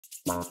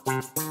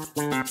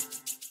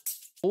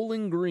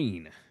Bowling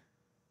Green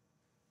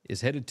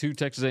is headed to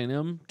Texas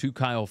A&M, to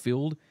Kyle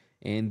Field,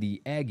 and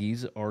the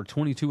Aggies are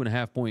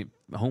 22.5-point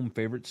home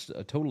favorites,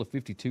 a total of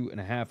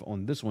 52.5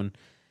 on this one,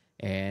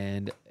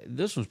 and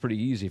this one's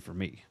pretty easy for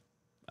me.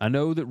 I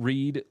know that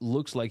Reed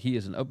looks like he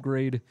is an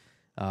upgrade.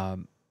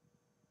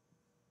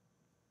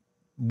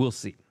 We'll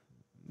see.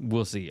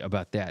 We'll see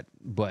about that,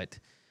 but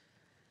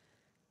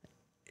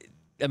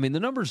I mean,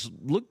 the numbers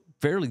look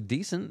fairly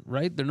decent,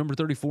 right? They're number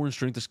 34 in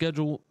strength of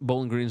schedule.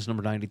 Bowling Green is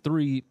number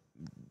 93.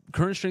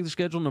 Current strength of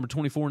schedule, number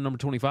 24 and number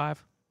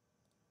 25.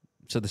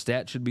 So the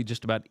stats should be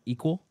just about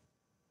equal.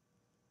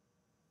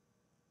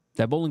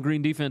 That Bowling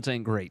Green defense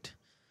ain't great.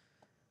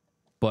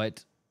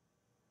 But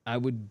I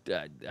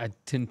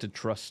tend to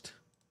trust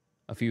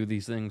a few of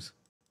these things.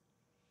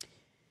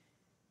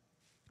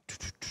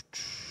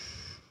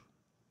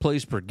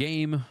 Plays per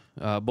game.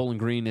 Bowling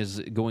Green is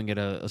going at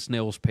a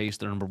snail's pace.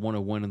 They're number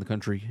 101 in the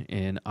country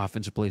in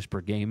offensive plays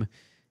per game.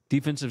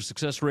 Defensive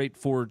success rate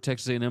for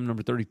Texas A&M,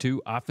 number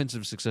 32.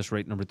 Offensive success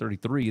rate, number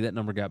 33. That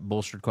number got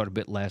bolstered quite a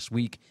bit last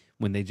week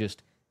when they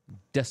just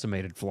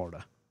decimated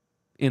Florida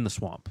in the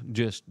swamp.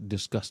 Just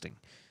disgusting.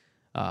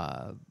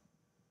 But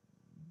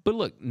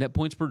look, net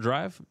points per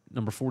drive,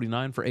 number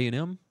 49 for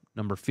A&M,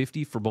 number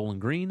 50 for Bowling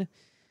Green.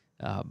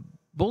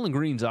 Bowling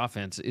Green's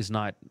offense is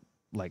not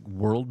like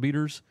world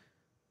beaters,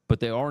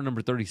 but they are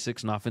number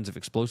 36 in offensive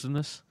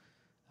explosiveness.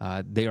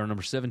 They are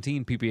number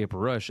 17 PPA per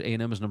rush.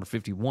 A&M is number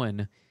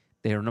 51.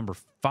 They are number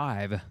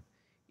 5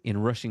 in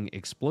rushing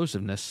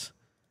explosiveness.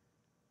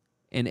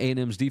 And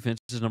A&M's defense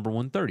is number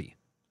 130.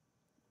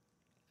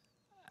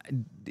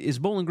 Is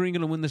Bowling Green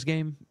going to win this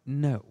game?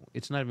 No,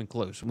 it's not even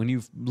close. When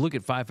you look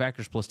at 5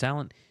 factors plus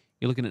talent,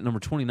 you're looking at number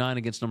 29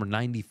 against number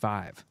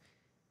 95.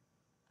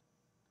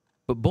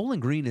 But Bowling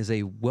Green is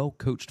a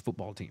well-coached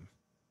football team.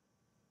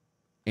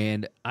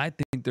 And I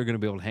think they're going to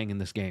be able to hang in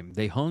this game.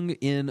 They hung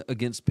in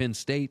against Penn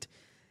State.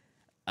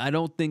 I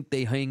don't think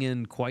they hang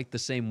in quite the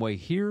same way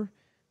here,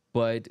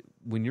 but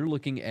when you're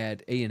looking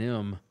at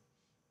A&M,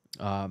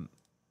 A&M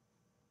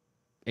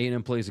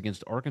plays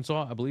against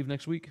Arkansas, I believe,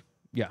 next week.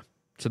 Yeah.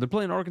 So they're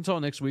playing Arkansas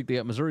next week. They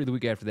got Missouri the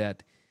week after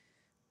that.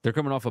 They're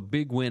coming off a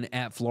big win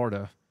at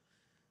Florida.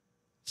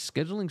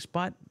 Scheduling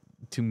spot,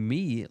 to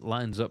me,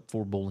 lines up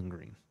for Bowling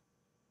Green.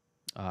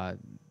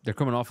 They're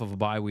coming off of a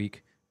bye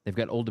week. They've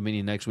got Old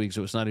Dominion next week,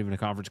 so it's not even a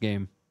conference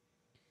game.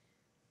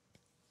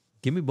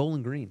 Give me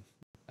Bowling Green.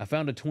 I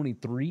found a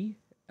 23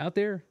 out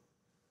there.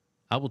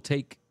 I will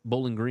take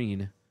Bowling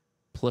Green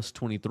plus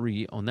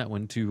 23 on that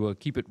one to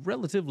keep it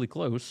relatively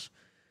close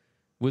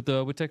with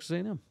Texas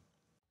A&M.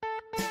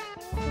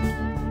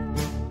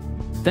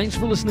 Thanks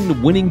for listening to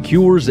Winning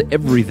Cures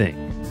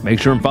Everything. Make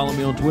sure and follow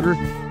me on Twitter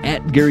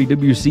at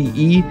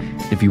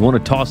GaryWCE. If you want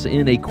to toss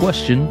in a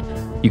question,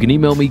 you can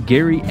email me,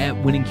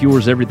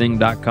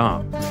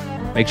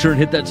 Gary@winningcureseverything.com. Make sure and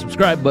hit that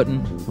subscribe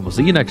button, and we'll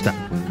see you next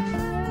time.